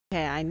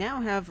Okay, I now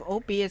have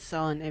OBS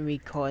on and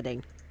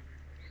recording.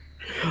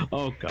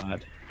 Oh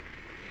god.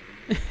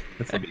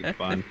 This will be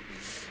fun.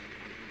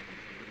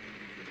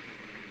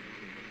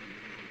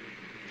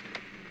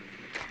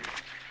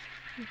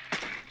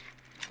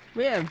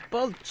 We are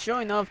both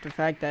showing off the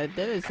fact that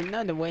there is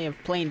another way of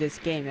playing this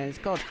game, and it's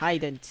called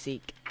hide and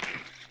seek.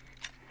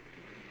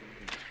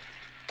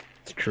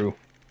 It's true.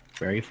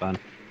 Very fun.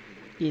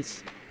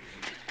 Yes.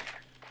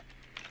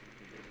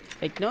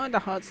 Ignore the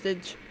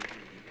hostage.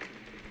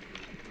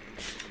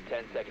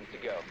 10 seconds to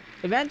go.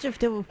 Imagine if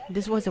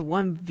this was a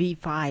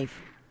 1v5.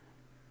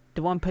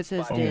 The one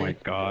person is Oh dead, my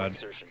god.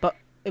 Insertion. but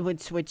it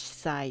would switch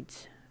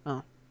sides.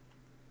 Oh.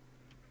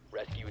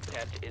 Rescue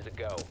attempt is a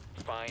go.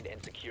 Find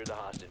and secure the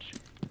hostage.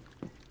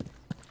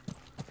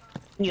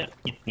 Yuck.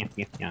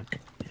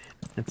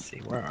 Let's see,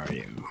 where are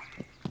you?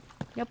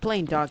 You're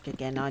playing dark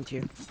again, aren't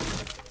you?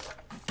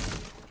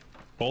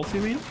 Pulse,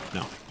 you mean?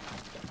 No.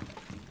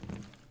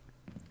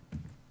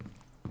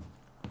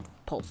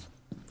 Pulse.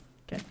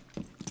 Okay.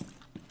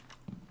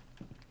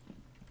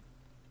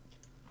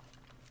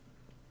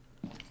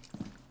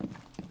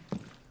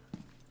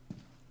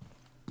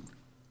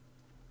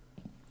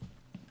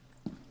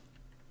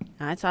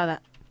 I saw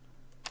that.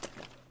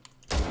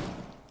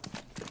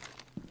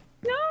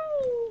 No!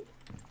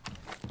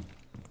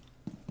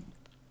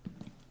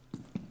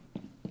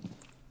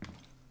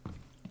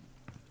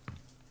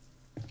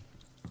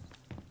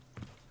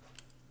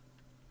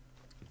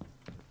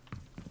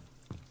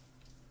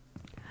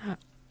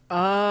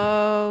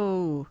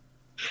 Oh.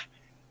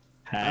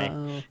 Hi.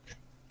 Oh.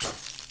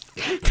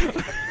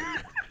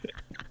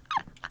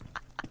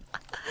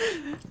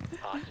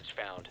 Hostage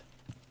found.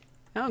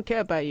 I don't care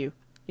about you.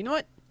 You know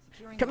what?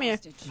 Come here.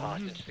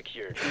 Hostage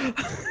secured.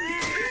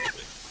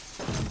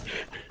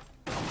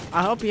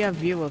 I hope you have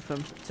view of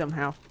him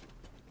somehow.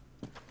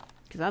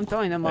 Because I'm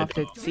throwing him off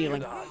the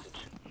ceiling. The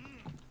hostage.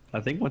 I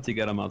think once you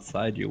get them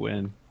outside, you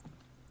win.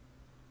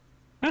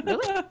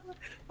 Really?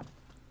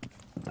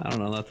 I don't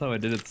know, that's how I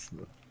did it.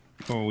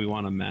 Oh, we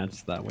won a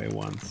match that way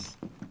once.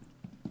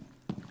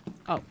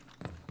 Oh.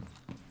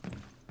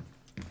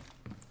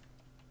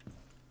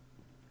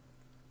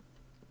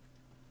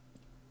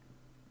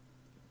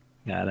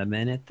 Got a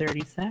minute,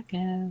 30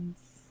 seconds.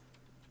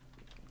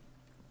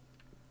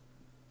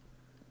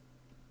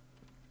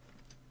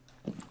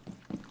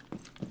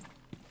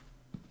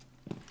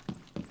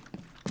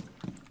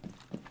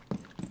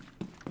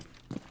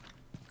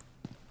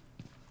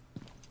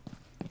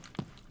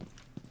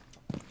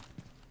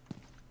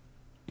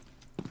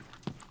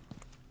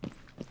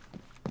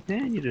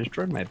 Man, you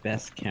destroyed my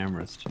best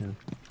cameras too.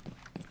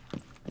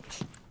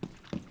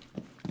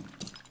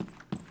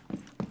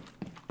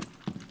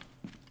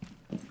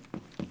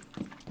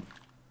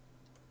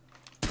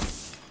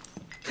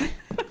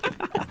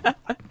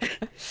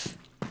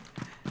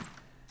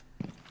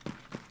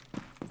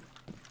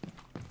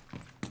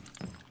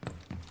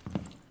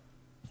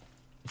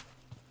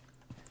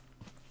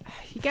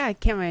 You got a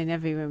camera in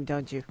every room,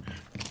 don't you?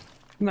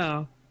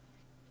 No.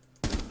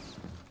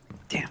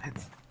 Damn it.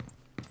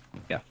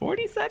 Got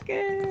 40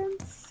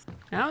 seconds.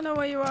 I don't know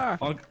where you are.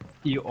 Oh,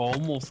 you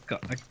almost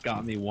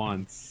got me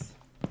once.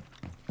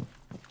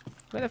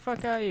 Where the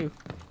fuck are you?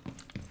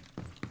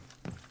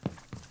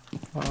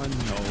 Oh,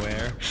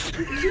 nowhere.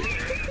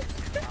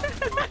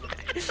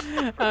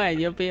 Alright,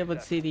 you'll be able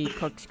to see the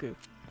corkscrew.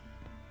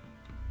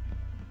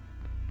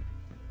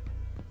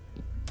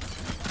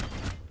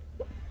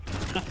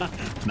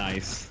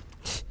 Nice.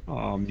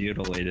 Oh,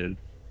 mutilated.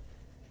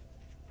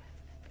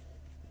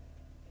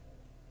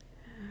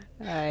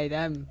 Alright,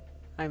 I'm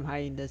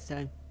hiding this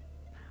time.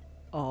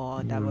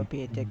 Oh, that would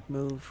be a dick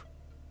move.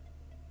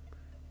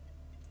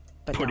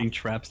 But Putting no.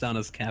 traps down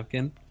as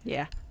Capkin.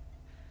 Yeah.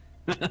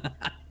 That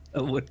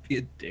would be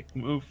a dick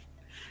move.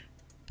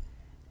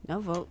 No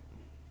vote.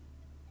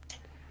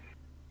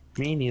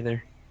 Me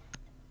neither.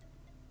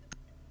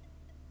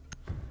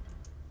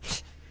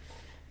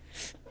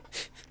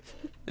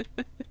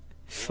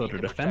 So the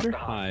defender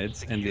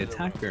hides, and the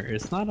attacker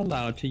is not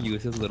allowed to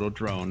use his little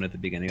drone at the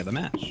beginning of the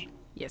match.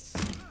 Yes.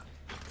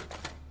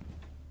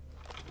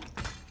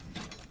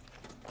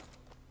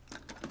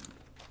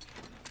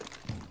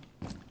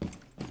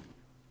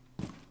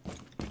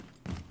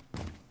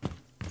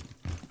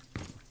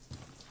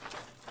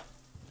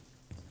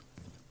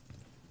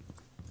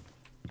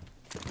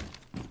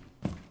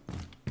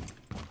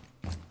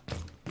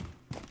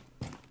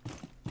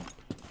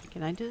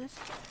 Can I do this?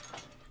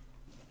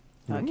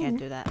 No, I can't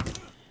do that.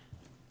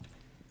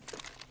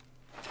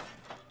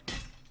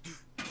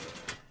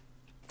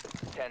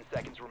 Ten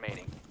seconds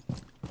remaining.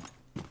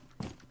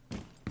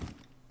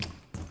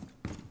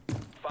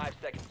 5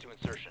 seconds to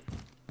insertion.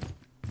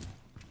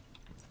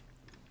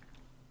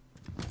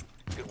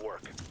 Good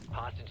work.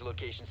 Hostage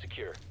location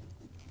secure.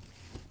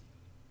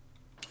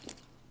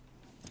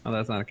 Oh,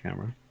 that's not a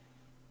camera.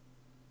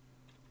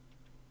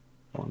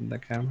 On the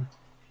camera?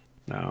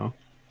 No.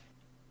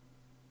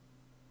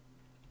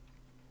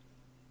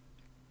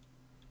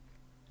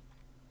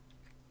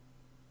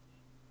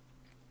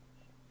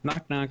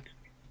 Knock knock.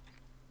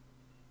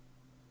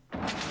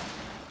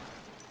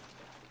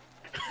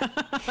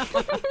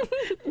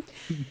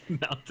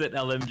 Mounted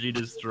LMG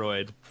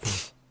destroyed.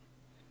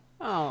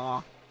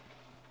 Oh,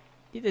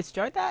 you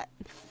destroyed that?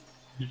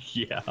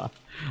 Yeah,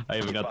 I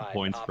even got the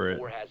points Op for it.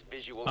 4 has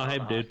visual Oh, on hey,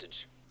 the dude.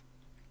 hostage.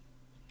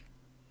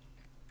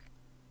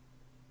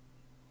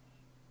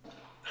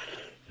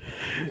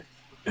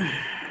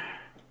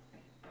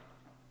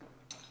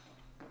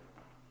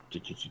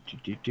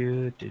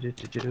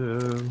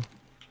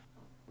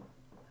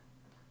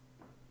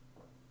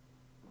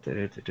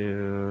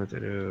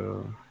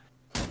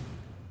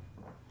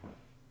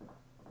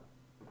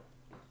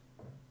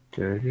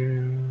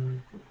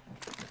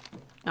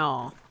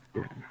 Oh.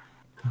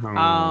 Oh.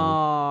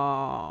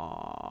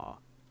 Oh.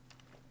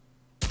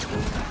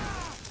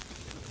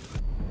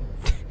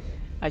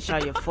 I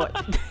shot your foot.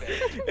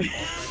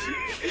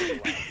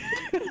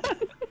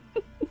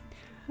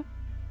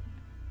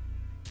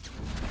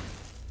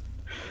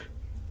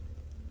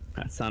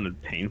 That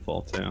sounded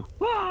painful too.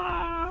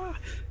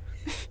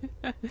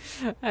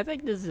 I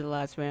think this is the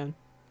last round.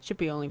 Should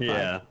be only 5.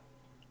 Yeah.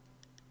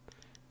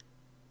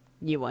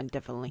 You won,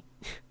 definitely.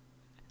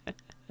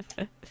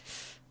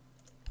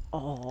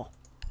 Oh.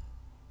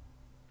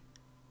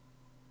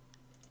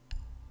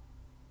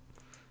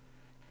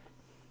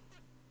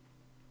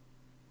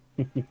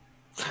 This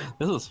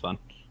was fun.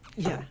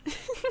 Yeah.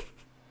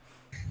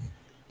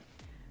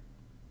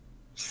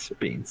 Just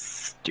being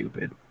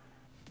stupid.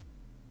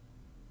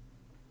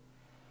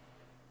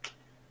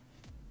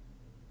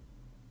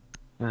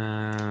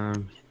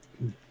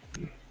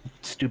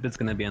 Stupid's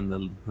gonna be in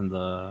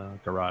the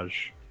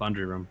garage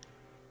laundry room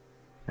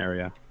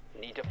area.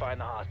 Need to find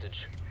the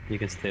hostage. You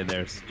can stay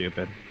there,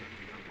 stupid.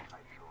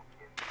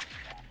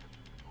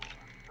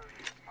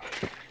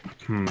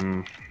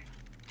 Hmm.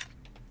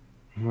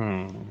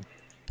 Hmm.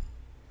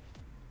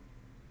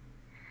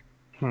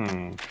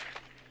 Hmm.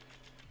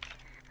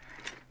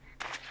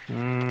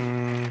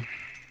 Hmm.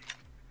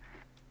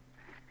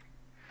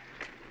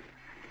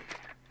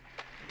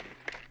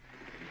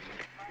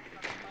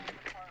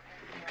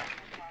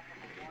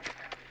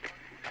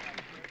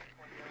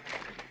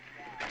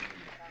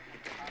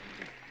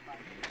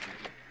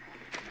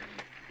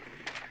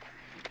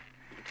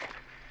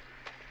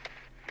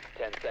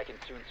 10 seconds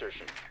to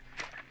insertion.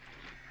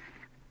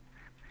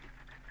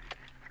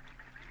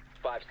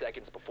 5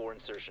 seconds before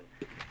insertion.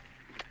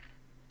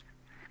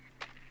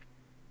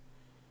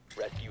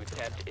 Rescue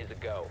attempt is a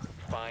go.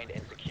 Find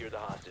and secure the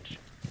hostage.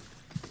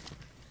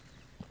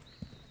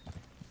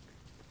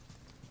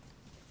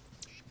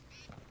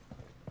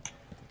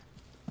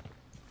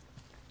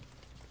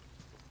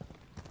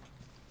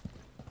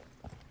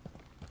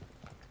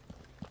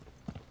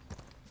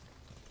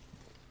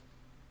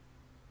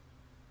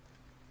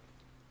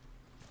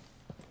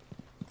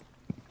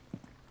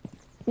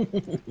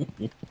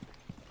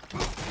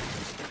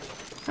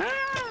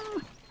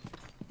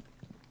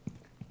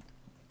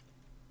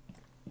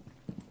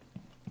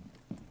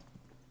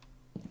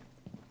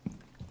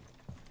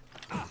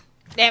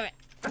 Damn it.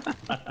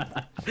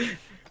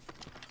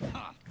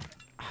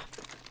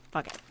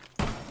 Fuck it.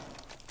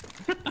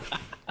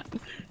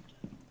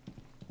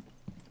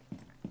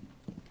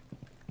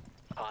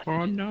 Hostage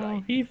Oh in no,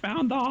 sight. he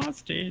found the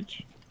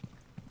hostage.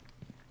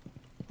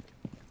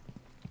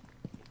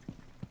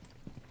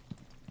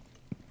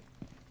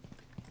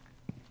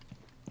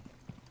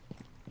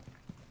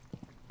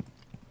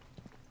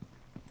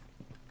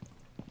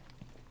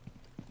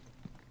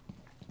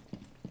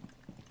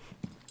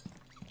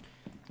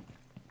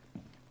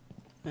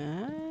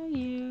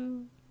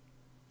 You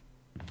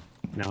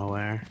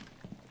Nowhere.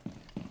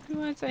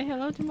 want to say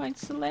hello to my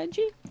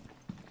Sledgy?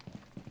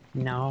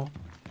 No.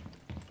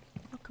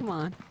 Oh, come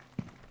on.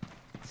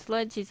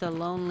 Sledgy's a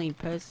lonely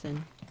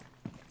person.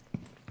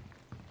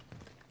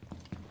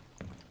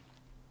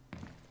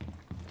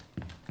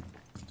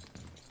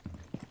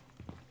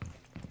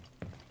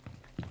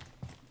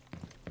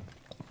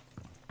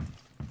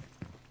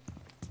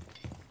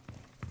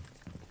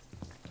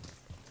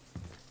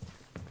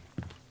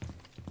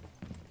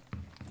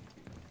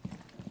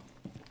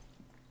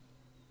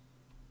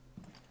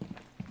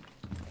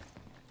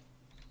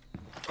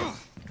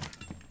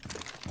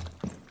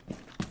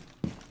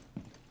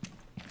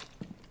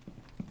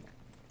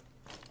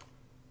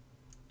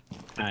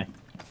 Hi.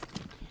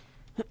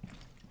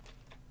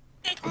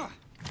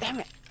 Damn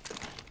it.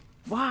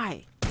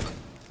 Why?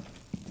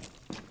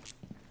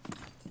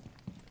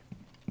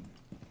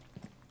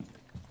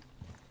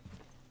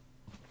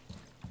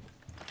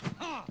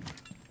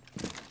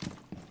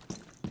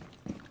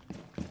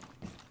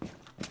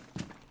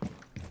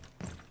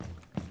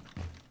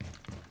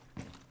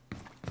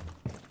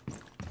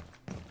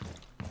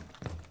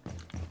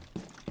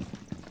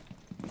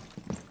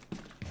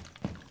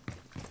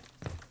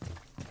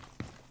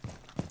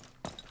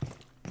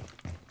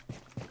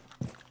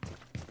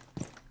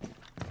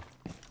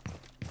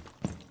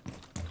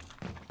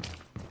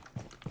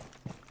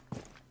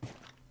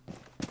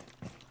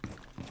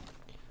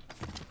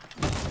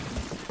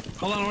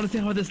 Hold on, I want to see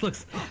how this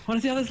looks. I want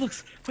to see how this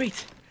looks.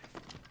 Wait.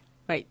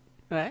 Wait,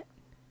 what?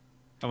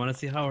 I want to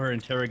see how her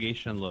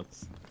interrogation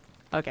looks.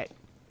 Okay.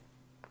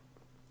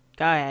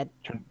 Go ahead.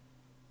 Turn-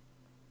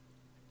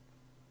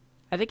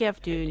 I think you have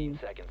 15 to.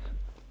 seconds.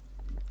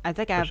 I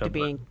think I have Push to up be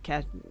button.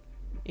 10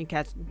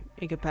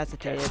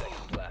 incapacitated.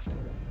 seconds left.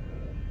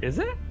 Is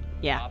it?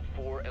 Yeah, Top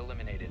 4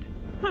 eliminated.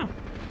 Huh.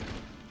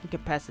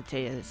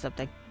 incapacitated or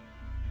something.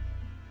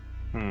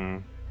 Hmm.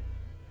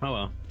 Oh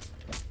well.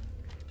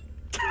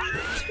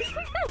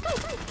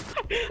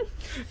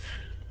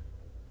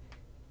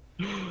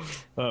 That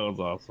was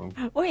awesome.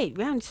 Wait,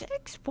 round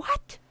 6?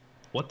 What?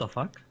 What the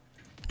fuck?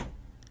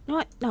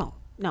 What? No,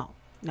 no,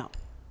 no.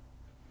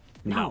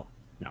 No.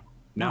 No.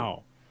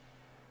 No.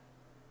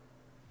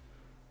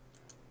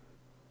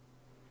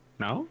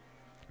 No?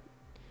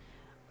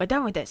 We're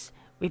done with this.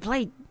 We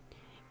played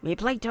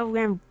till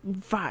round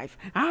 5.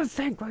 I don't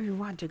think we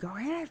want to go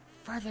any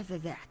further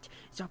than that.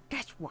 So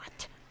guess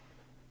what?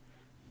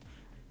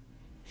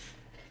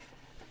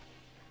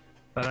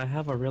 But I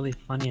have a really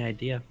funny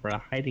idea for a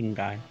hiding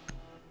guy.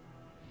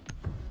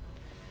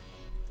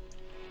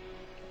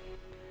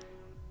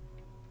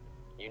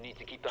 You need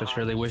to keep the Just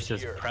really wish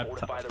hostage this secure. prep.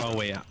 Fortify the Oh room.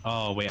 wait.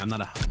 Oh wait. I'm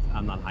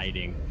not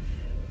hiding.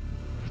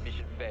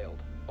 Mission failed.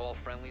 All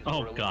friendlies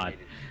Oh, were God.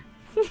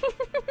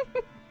 eliminated.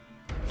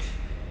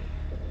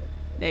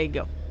 There you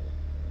go.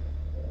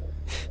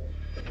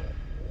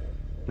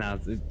 Now,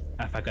 if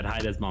I could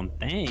hide as Mom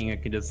Thang, I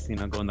could just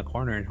go in the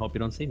corner and hope you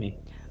don't see me.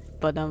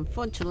 But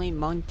unfortunately,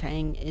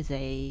 Montang is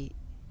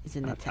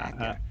an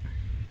attacker.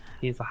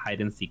 He's a hide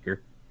and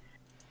seeker.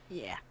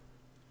 Yeah.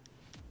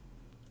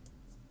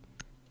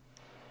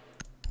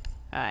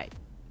 Alright.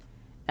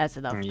 That's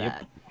enough of Yep.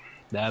 that.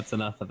 That's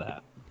enough of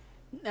that.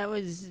 That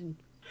was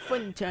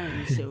fun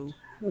turn, so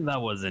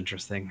That was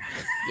interesting.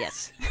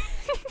 yes.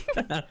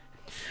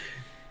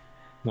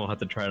 We'll have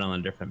to try it on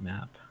a different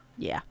map.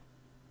 Yeah.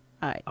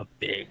 Alright. A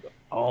big.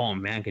 Oh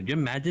man, could you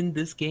imagine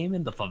this game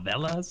in the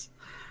favelas?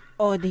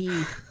 Or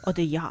the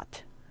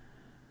yacht.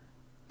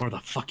 Or the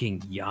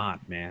fucking yacht,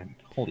 man.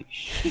 Holy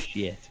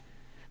shit.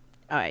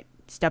 Alright.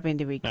 Stopping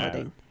the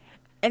recording.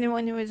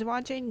 Anyone who is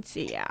watching,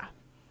 see ya.